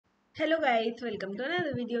Hello guys, welcome to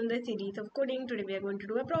another video in the series of coding. Today we are going to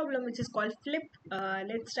do a problem which is called flip.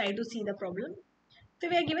 Let's try to see the problem. So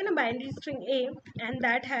we are given a binary string A and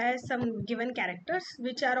that has some given characters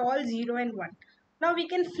which are all 0 and 1. Now we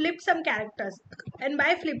can flip some characters, and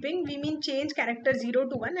by flipping we mean change character 0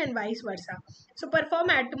 to 1 and vice versa. So perform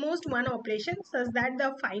at most one operation such that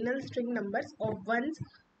the final string numbers of ones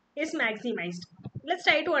is maximized. Let's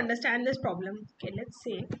try to understand this problem. Okay, let's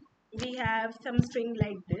say we have some string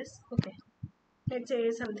like this. Okay, let's say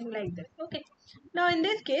something like this. Okay, now in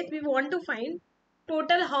this case we want to find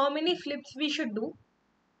total how many flips we should do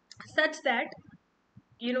such that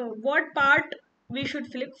what part we should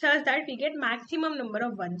flip such that we get maximum number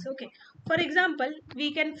of ones. Okay, for example,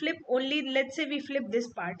 we can flip only, let's say we flip this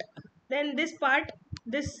part, then this part,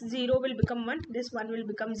 this 0 will become 1, this 1 will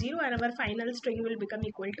become 0, and our final string will become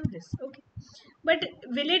equal to this. Okay, but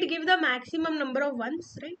will it give the maximum number of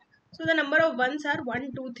ones, right? So the number of ones are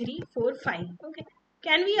 1 2 3 4 5. Okay,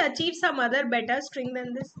 can we achieve some other better string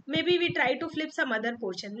than this? Maybe we try to flip some other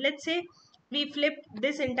portion. Let's say we flip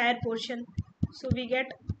this entire portion, so we get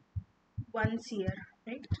ones here,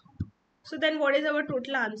 right? So then what is our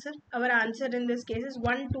total answer? Our answer in this case is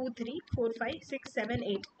 1 2 3 4 5 6 7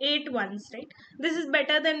 8. 8 ones, right? This is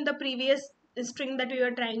better than the previous string that we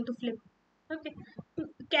were trying to flip. Okay,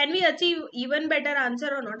 can we achieve even better answer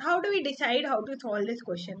or not? How do we decide how to solve this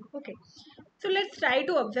question? Okay, so let's try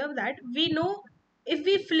to observe that we know if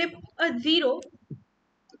we flip a 0,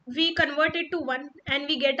 we convert it to 1 and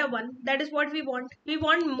we get a 1. That is what we want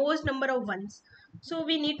most number of ones, so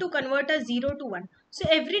we need to convert a 0 to 1. So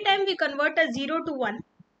every time we convert a 0 to 1,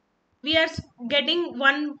 we are getting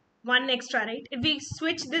one extra, right? If we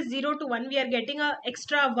switch this 0 to 1, we are getting a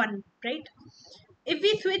extra 1, right? If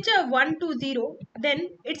we switch a 1 to 0, then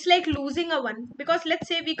it's like losing a 1, because let's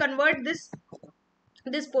say we convert this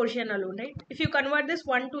portion alone, right? If you convert this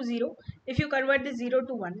 1 to 0, if you convert this 0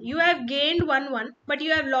 to 1, you have gained 1 but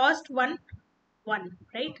you have lost 1,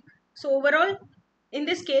 right? So overall in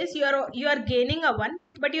this case you are gaining a 1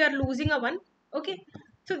 but you are losing a 1. Okay,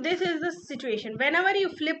 so this is the situation. Whenever you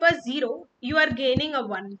flip a 0, you are gaining a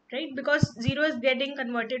 1, right? Because 0 is getting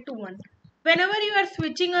converted to 1. Whenever you are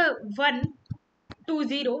switching a 1 to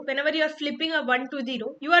 0, whenever you are flipping a 1 to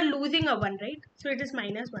 0, you are losing a 1, right? So it is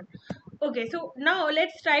minus 1. Okay, so now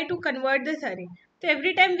let's try to convert this array. So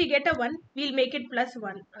every time we get a 1, we'll make it plus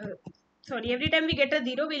 1. Sorry, every time we get a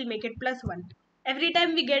 0, we'll make it plus 1. Every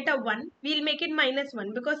time we get a 1, we'll make it minus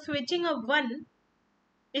 1, because switching a 1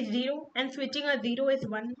 is 0 and switching a 0 is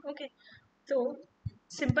 1. Okay, so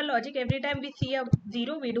simple logic. Every time we see a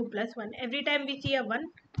 0, we do plus 1. Every time we see a 1,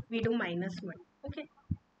 we do minus 1. Okay,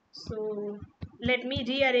 so let me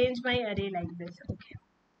rearrange my array like this. Okay,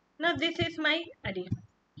 now this is my array.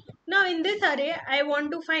 Now in this array, I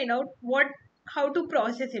want to find out how to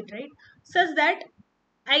process it, right? Such that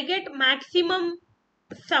I get maximum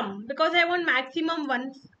sum, because I want maximum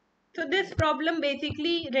ones. So this problem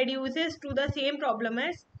basically reduces to the same problem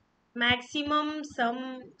as maximum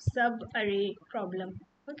sum sub array problem.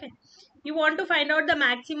 Okay, you want to find out the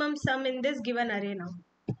maximum sum in this given array. Now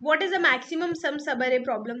what is a maximum sum sub array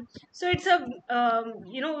problem? So it's a a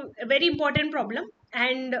very important problem,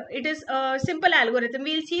 and it is a simple algorithm.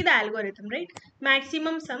 We'll see the algorithm, right?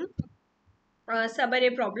 Maximum sum sub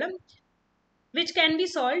array problem, which can be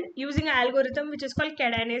solved using an algorithm which is called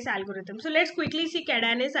Kadane's algorithm. So let's quickly see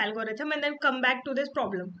Kadane's algorithm and then come back to this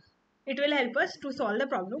problem. It will help us to solve the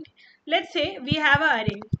problem. Let's say we have an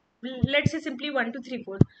array. Let's say simply 1 2 3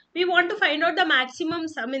 4. We want to find out the maximum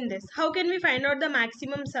sum in this. How can we find out the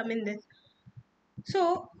maximum sum in this?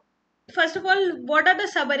 So first of all, what are the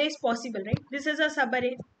subarrays possible, right? This is a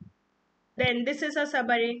subarray. Then this is a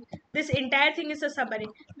subarray. This entire thing is a subarray.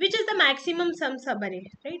 Which is the maximum sum subarray,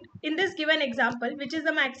 right? In this given example, which is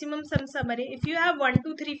the maximum sum subarray? If you have 1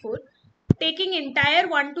 2 3 4, taking entire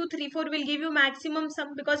 1 2 3 4 will give you maximum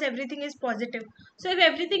sum, because everything is positive. So if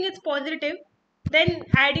everything is positive, then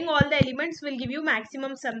adding all the elements will give you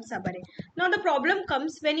maximum sum subarray. Now the problem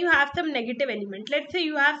comes when you have some negative element. Let's say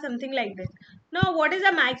you have something like this. Now what is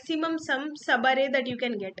the maximum sum subarray that you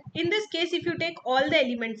can get? In this case, if you take all the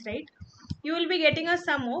elements, right, you will be getting a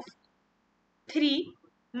sum of 3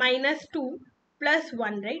 minus 2 plus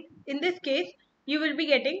 1, right? In this case, you will be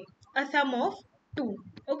getting a sum of 2.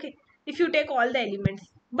 Okay, if you take all the elements.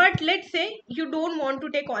 But let's say you don't want to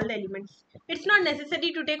take all the elements. It's not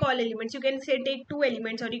necessary to take all elements. You can say take 2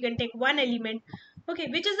 elements, or you can take 1 element. Okay,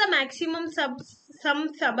 which is the maximum sum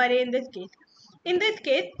subarray in this case? In this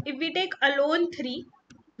case, if we take alone 3,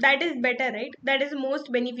 that is better, right? That is most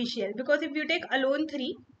beneficial, because if you take alone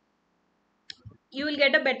 3, you will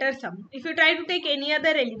get a better sum. If you try to take any other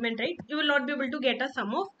element, right, you will not be able to get a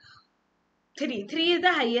sum of 3. 3 is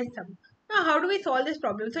the highest sum. Now, how do we solve this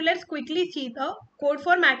problem? So, let's quickly see the code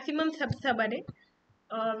for maximum subarray,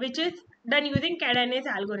 which is done using Kadane's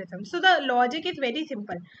algorithm. So, the logic is very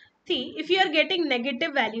simple. See, if you are getting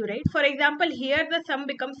negative value, right? For example, here the sum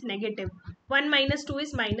becomes negative. 1 minus 2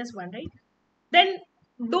 is minus 1, right? Then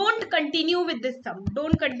don't continue with this sum.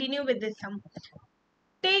 Don't continue with this sum.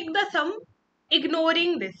 Take the sum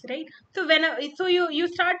ignoring this, right? So, you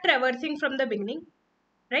start traversing from the beginning,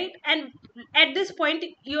 right? And at this point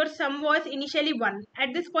your sum was initially 1.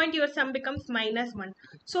 At this point your sum becomes minus 1.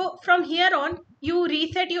 So from here on you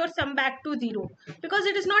reset your sum back to 0, because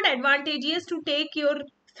it is not advantageous to take your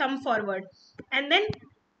sum forward and then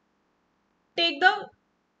take the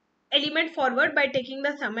element forward by taking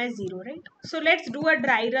the sum as 0, right? So let's do a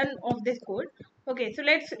dry run of this code. Okay, so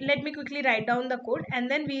let me quickly write down the code and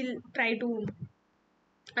then we'll try to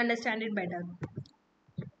understand it better.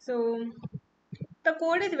 So the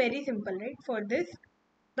code is very simple, right? For this,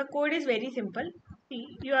 the code is very simple.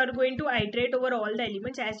 See, you are going to iterate over all the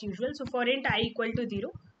elements as usual. So for int I equal to 0,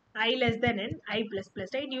 I less than n, I plus plus,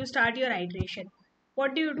 right? You start your iteration.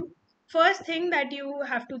 What do you do? First thing that you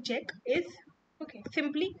have to check is, okay,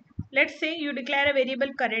 simply, let's say you declare a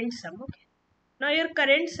variable current sum. Okay. Now your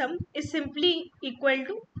current sum is simply equal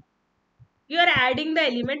to, you are adding the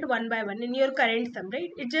element one by one in your current sum, right?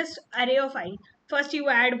 It's just array of I. First you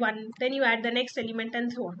add one, then you add the next element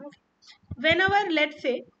and so on. Okay. Whenever, let's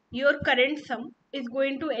say, your current sum is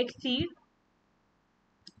going to exceed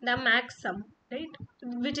the max sum, right,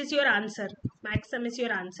 which is your answer, max sum is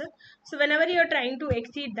your answer. So whenever you are trying to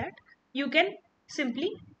exceed that, you can simply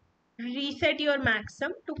reset your max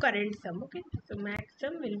sum to current sum. Okay, so max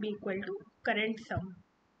sum will be equal to current sum.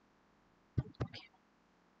 Okay.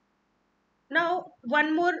 Now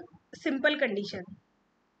one more simple condition,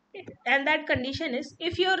 and that condition is,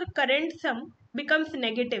 if your current sum becomes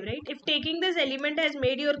negative, right? If taking this element has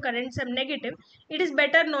made your current sum negative, it is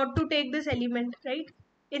better not to take this element, right?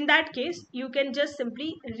 In that case, you can just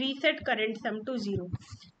simply reset current sum to 0.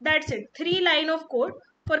 That's it. 3 line of code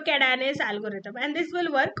for Kadane's algorithm, and this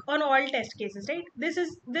will work on all test cases, right?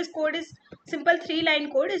 This code is simple. 3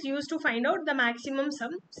 line code is used to find out the maximum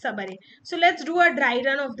sum subarray. So let's do a dry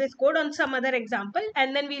run of this code on some other example,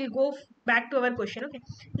 and then we'll go back to our question. Okay,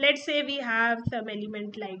 let's say we have some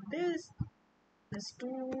element like this, plus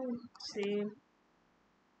 2, say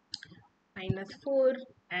minus 4,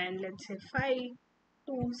 and let's say 5,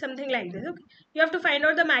 2, something like this. Okay, you have to find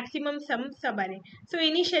out the maximum sum subarray. So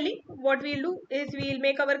initially what we'll do is we'll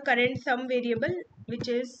make our current sum variable, which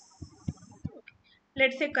is,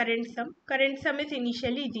 let's say, current sum is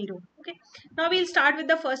initially 0. Okay, now we'll start with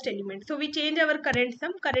the first element. So we change our current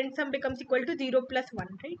sum becomes equal to 0 plus 1,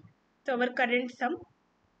 right? So our current sum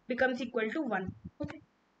becomes equal to 1. Okay,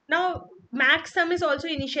 now max sum is also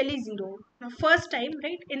initially 0. Now first time,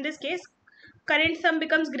 right, in this case current sum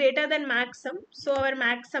becomes greater than max sum, so our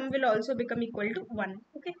max sum will also become equal to 1.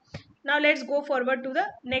 Okay, now let's go forward to the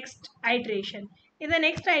next iteration. In the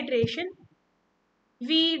next iteration,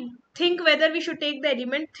 we think whether we should take the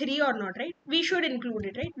element 3 or not, right? We should include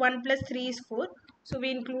it, right? 1 plus 3 is 4, so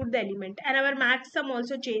we include the element, and our max sum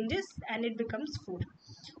also changes and it becomes 4.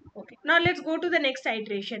 Okay, now let's go to the next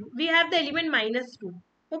iteration. We have the element minus 2.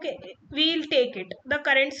 Okay, we'll take it. The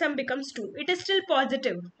current sum becomes 2. It is still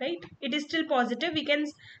positive, right? It is still positive. We can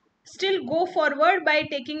still go forward by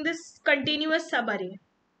taking this continuous subarray,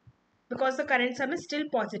 because the current sum is still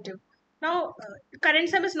positive. Now, current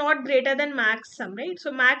sum is not greater than max sum, right?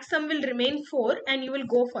 So max sum will remain 4 and you will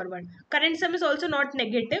go forward. Current sum is also not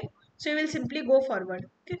negative, so you will simply go forward.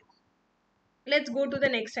 Okay, let's go to the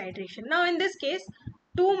next iteration. Now in this case,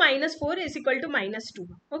 2 minus 4 is equal to minus 2.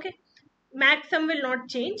 Okay, max sum will not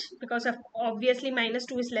change because of obviously minus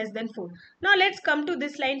 2 is less than 4. Now let's come to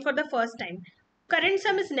this line for the first time. Current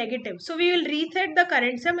sum is negative, so we will reset the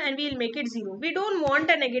current sum and we will make it 0. We don't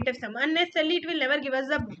want a negative sum. Unnecessarily it will never give us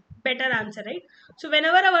a better answer, right? So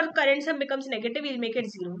whenever our current sum becomes negative, we will make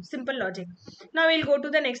it 0. Simple logic. Now we'll go to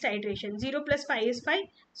the next iteration. 0 plus 5 is 5.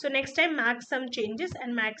 So next time max sum changes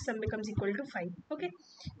and max sum becomes equal to 5. Okay,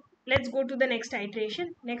 let's go to the next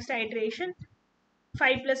iteration.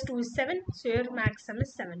 5 plus 2 is 7, so your max sum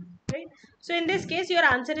is 7, right? So in this case your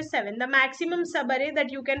answer is 7. The maximum subarray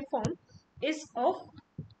that you can form is of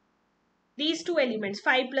these two elements,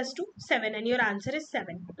 5 plus 2, 7, and your answer is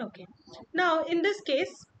 7. Okay, now in this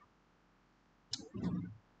case,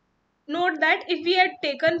 note that if we had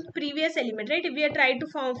taken previous element, right, if we had tried to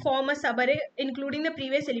form a subarray including the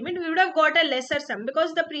previous element, we would have got a lesser sum,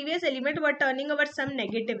 because the previous element were turning our sum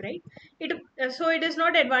negative, right? So it is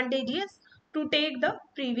not advantageous to take the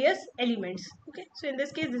previous elements. Okay, so in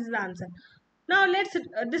this case this is the answer. Now let's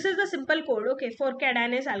this is the simple code, okay, for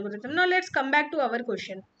Kadane's algorithm. Now let's come back to our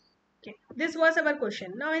question. Okay, this was our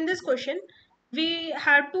question. Now in this question, we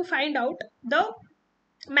have to find out the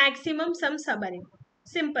maximum sum subarray.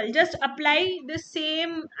 Simple. Just apply the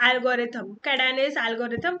same algorithm, Kadane's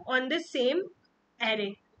algorithm, on the same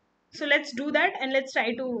array. So let's do that and let's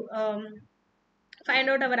try to find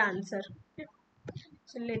out our answer. Okay.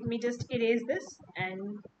 So let me just erase this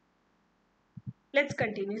and let's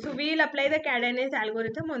continue. So we will apply the Kadane's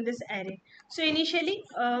algorithm on this array. So initially,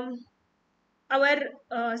 our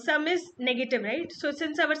sum is negative, right? So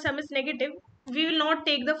since our sum is negative, we will not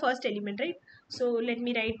take the first element, right? So let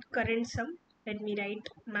me write current sum. Let me write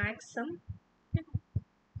max sum.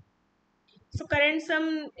 So current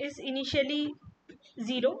sum is initially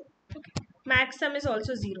 0. Okay. Max sum is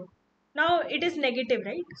also 0. Now it is negative,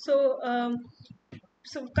 right? So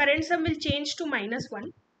current sum will change to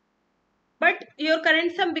 -1. But your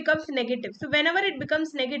current sum becomes negative. So whenever it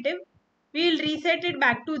becomes negative, we will reset it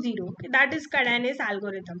back to 0. Okay, that is Kadane's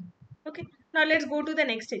algorithm. Okay. Now let's go to the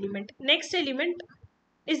next element. Next element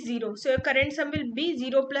is 0. So your current sum will be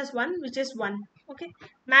 0 plus 1, which is 1. Okay.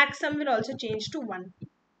 Max sum will also change to 1.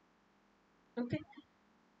 Okay.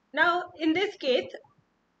 Now in this case,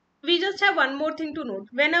 we just have one more thing to note.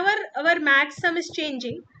 Whenever our max sum is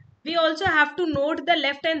changing, we also have to note the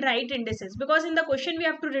left and right indices, because in the question we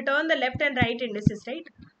have to return the left and right indices, right?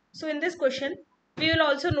 So in this question, we will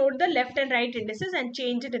also note the left and right indices and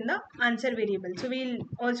change it in the answer variable. So we'll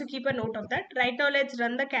also keep a note of that. Right now let's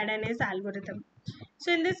run the Kadane's algorithm.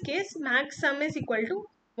 So in this case, max sum is equal to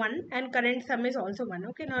 1 and current sum is also 1.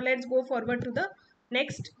 Okay, now let's go forward to the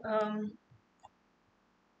next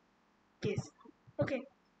case. Okay,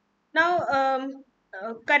 now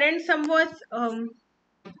current sum was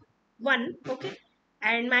 1, okay,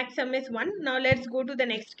 and max sum is 1. Now let's go to the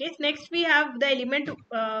next case. Next we have the element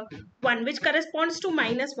 1, which corresponds to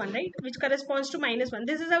 -1, right? Which corresponds to -1.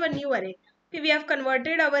 This is our new array. Okay, we have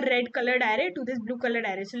converted our red colored array to this blue colored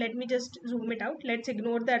array. So let me just zoom it out. Let's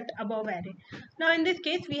ignore that above array. Now in this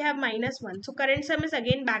case we have -1. So current sum is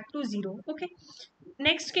again back to 0. Okay.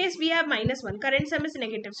 Next case we have -1. Current sum is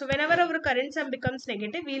negative. So whenever our current sum becomes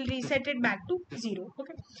negative, we will reset it back to 0.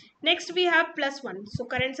 Okay. Next we have +1. So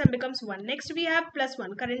current sum becomes 1. Next we have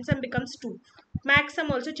 +1. Current sum becomes 2. Max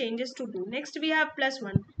sum also changes to 2. Next we have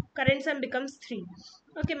 +1. Current sum becomes 3.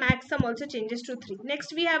 Okay. Max sum also changes to 3.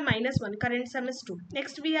 Next we have -1. Current sum is 2.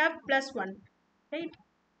 Next we have +1. Right.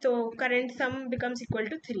 So current sum becomes equal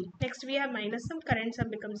to 3. Next we have minus sum. Current sum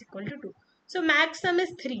becomes equal to 2. So max sum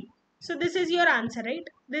is 3. So this is your answer, right?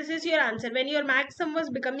 This is your answer. When your max sum was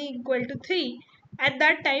becoming equal to 3, at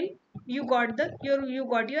that time you got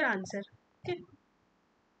your answer. Okay.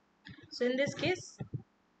 So in this case,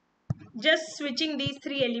 just switching these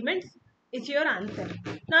three elements is your answer.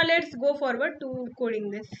 Now let's go forward to coding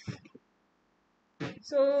this.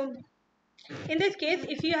 So in this case,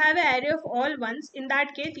 if you have an array of all ones, in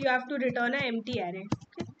that case you have to return an empty array.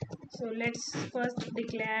 Okay. So let's first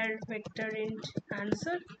declare vector int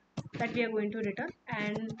answer that we are going to return,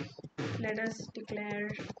 and let us declare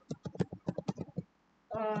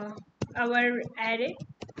our array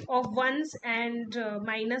of ones and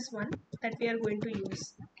 -1 that we are going to use.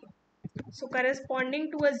 So corresponding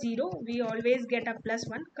to a 0, we always get a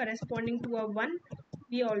 +1. Corresponding to a 1,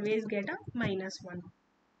 we always get a -1.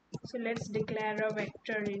 So let's declare a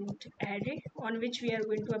vector int array on which we are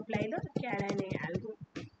going to apply the Kadane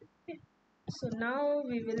algorithm. Okay. So now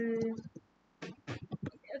we will,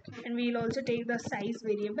 and we will also take the size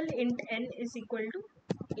variable. Int n is equal to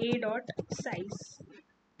a dot size,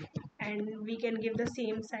 and we can give the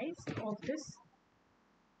same size of this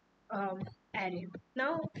array.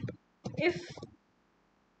 Now if,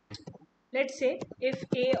 let's say, if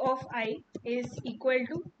a of I is equal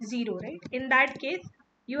to 0, right, in that case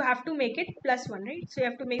you have to make it +1, right? So you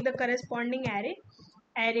have to make the corresponding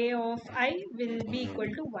array of I will be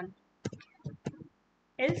equal to 1,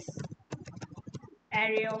 else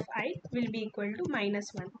array of I will be equal to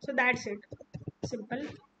 -1. So that's it. Simple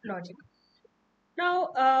logic. Now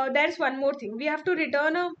there's one more thing. We have to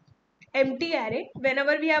return a empty array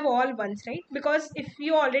whenever we have all ones, right? Because if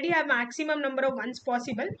you already have maximum number of ones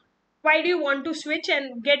possible, why do you want to switch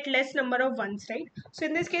and get less number of ones, right? So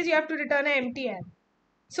in this case you have to return an empty array.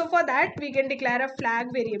 So for that we can declare a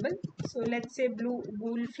flag variable. So let's say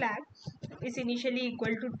bool flag is initially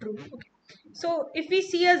equal to true. Okay. So if we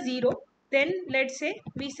see a 0, then let's say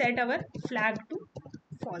we set our flag to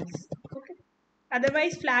false. Okay.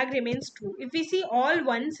 Otherwise flag remains true. If we see all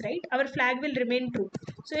ones, right, our flag will remain true.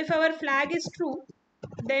 So if our flag is true,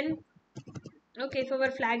 then okay, if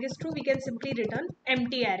our flag is true, we can simply return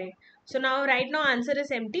empty array. So now right now answer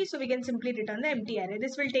is empty, so we can simply return the empty array.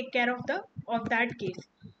 This will take care of that case.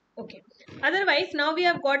 Okay. Otherwise, now we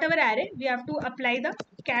have got our array. We have to apply the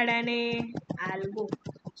Kadane algo.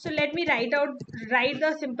 So let me write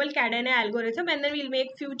the simple Kadane algorithm, and then we'll make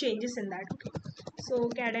few changes in that. Okay. So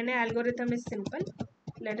Kadane algorithm is simple.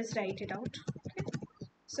 Let us write it out. Okay.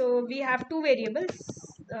 So we have two variables.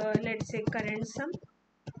 Let's say current sum,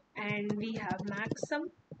 and we have max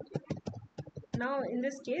sum. Now in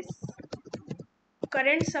this case,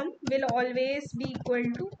 current sum will always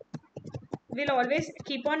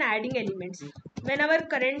keep on adding elements. When our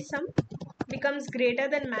current sum becomes greater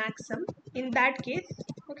than max sum, in that case,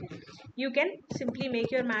 okay, you can simply make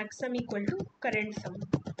your max sum equal to current sum.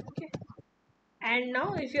 Okay. And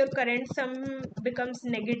now if your current sum becomes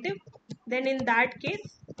negative, then in that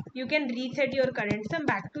case you can reset your current sum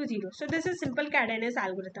back to 0. So this is simple Kadane's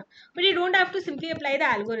algorithm. But you don't have to simply apply the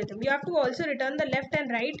algorithm. You have to also return the left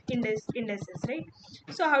and right indices, right?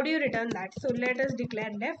 So how do you return that? So let us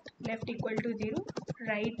declare left equal to 0,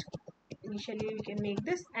 right. Initially we can make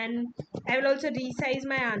this, and I will also resize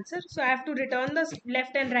my answer. So I have to return the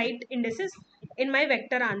left and right indices in my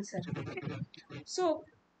vector answer. Okay. So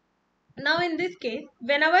now in this case,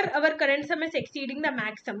 whenever our current sum is exceeding the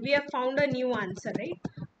max sum, we have found a new answer, right?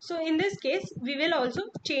 So in this case, we will also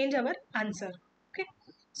change our answer. Okay.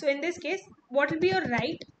 So in this case, what will be your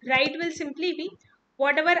right? Right will simply be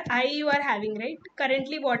whatever I you are having, right?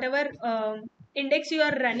 Currently, whatever index you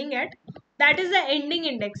are running at, that is the ending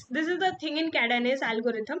index. This is the thing in Kadane's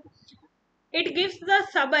algorithm. It gives the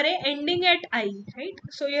subarray ending at I, right?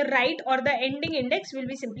 So your right or the ending index will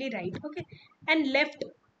be simply right. Okay. And left,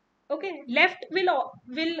 okay, left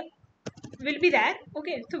will be there.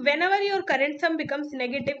 Okay, so whenever your current sum becomes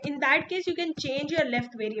negative, in that case you can change your left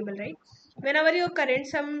variable, right? Whenever your current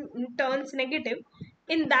sum turns negative,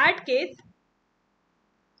 in that case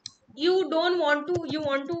you don't want to, you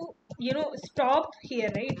want to, stop here,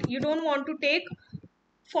 right? You don't want to take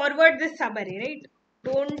forward this subarray, right?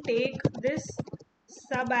 Don't take this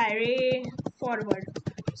subarray forward.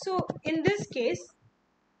 So in this case,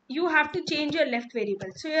 you have to change your left variable.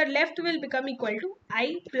 So your left will become equal to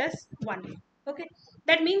I plus 1. Okay.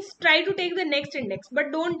 That means try to take the next index,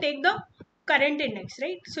 but don't take the current index,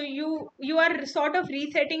 right? So you are sort of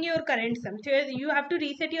resetting your current sum. So you have to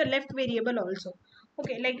reset your left variable also.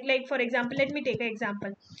 Okay, like for example, let me take an example.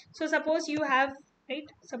 So suppose you have, right,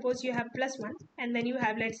 suppose you have plus 1, and then you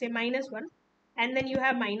have, let's say, minus 1, and then you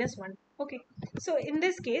have minus 1. Okay. So in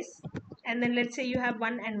this case, and then let's say you have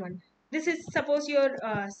 1 and 1. This is suppose your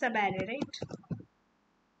subarray, right?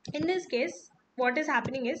 In this case, what is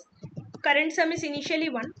happening is current sum is initially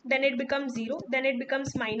 1, then it becomes 0, then it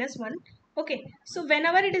becomes minus 1. Okay, so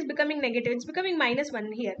whenever it is becoming negative, it's becoming minus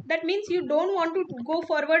 1 here. That means you don't want to go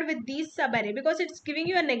forward with these subarray because it's giving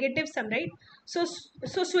you a negative sum, right? So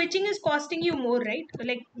switching is costing you more, right?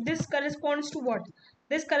 Like this corresponds to what?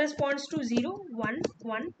 This corresponds to 0, 1,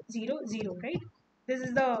 1, 0, 0, right? This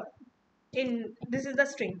is the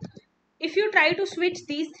string. If you try to switch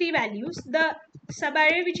these three values, the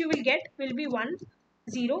subarray which you will get will be 1,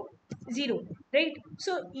 0, 0, right?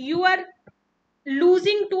 So you are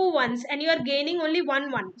losing two ones and you are gaining only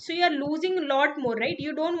one. So you are losing a lot more, right?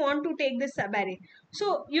 You don't want to take this subarray.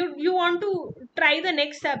 So you want to try the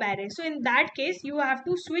next subarray. So in that case, you have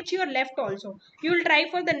to switch your left also. You will try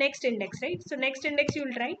for the next index, right? So next index you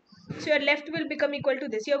will try. So your left will become equal to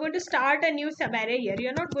this. You are going to start a new subarray here. You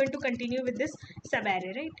are not going to continue with this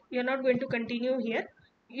subarray, right? You are not going to continue here.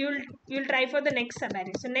 You'll try for the next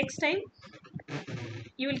subarray. So next time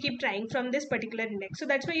you will keep trying from this particular index. So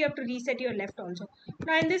that's why you have to reset your left also.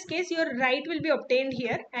 Now in this case, your right will be obtained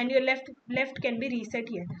here and your left can be reset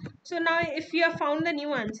here. So now if you have found the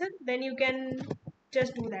new answer, then you can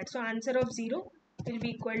just do that. So answer of 0 will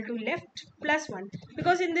be equal to left plus 1,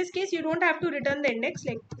 because in this case you don't have to return the index.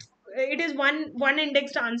 Like it is one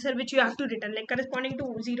indexed answer which you have to return. Like corresponding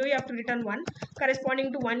to 0 you have to return 1,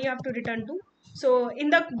 corresponding to 1 you have to return 2. So in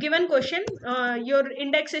the given question, your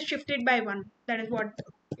index is shifted by 1. That is what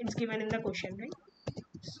it's given in the question, right?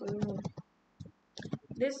 So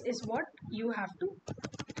this is what you have to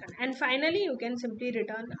return. And finally you can simply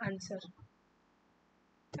return answer.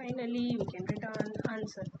 Finally we can return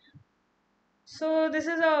answer. So this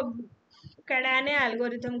is a Kadane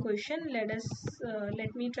algorithm question.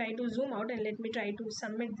 Let me try to zoom out and let me try to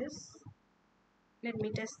submit this. Let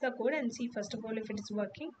me test the code and see first of all if it is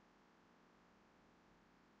working.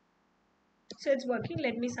 So it's working.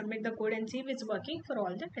 Let me submit the code and see if it's working for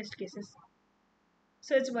all the test cases.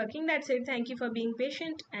 So it's working. That's it. Thank you for being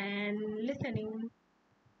patient and listening.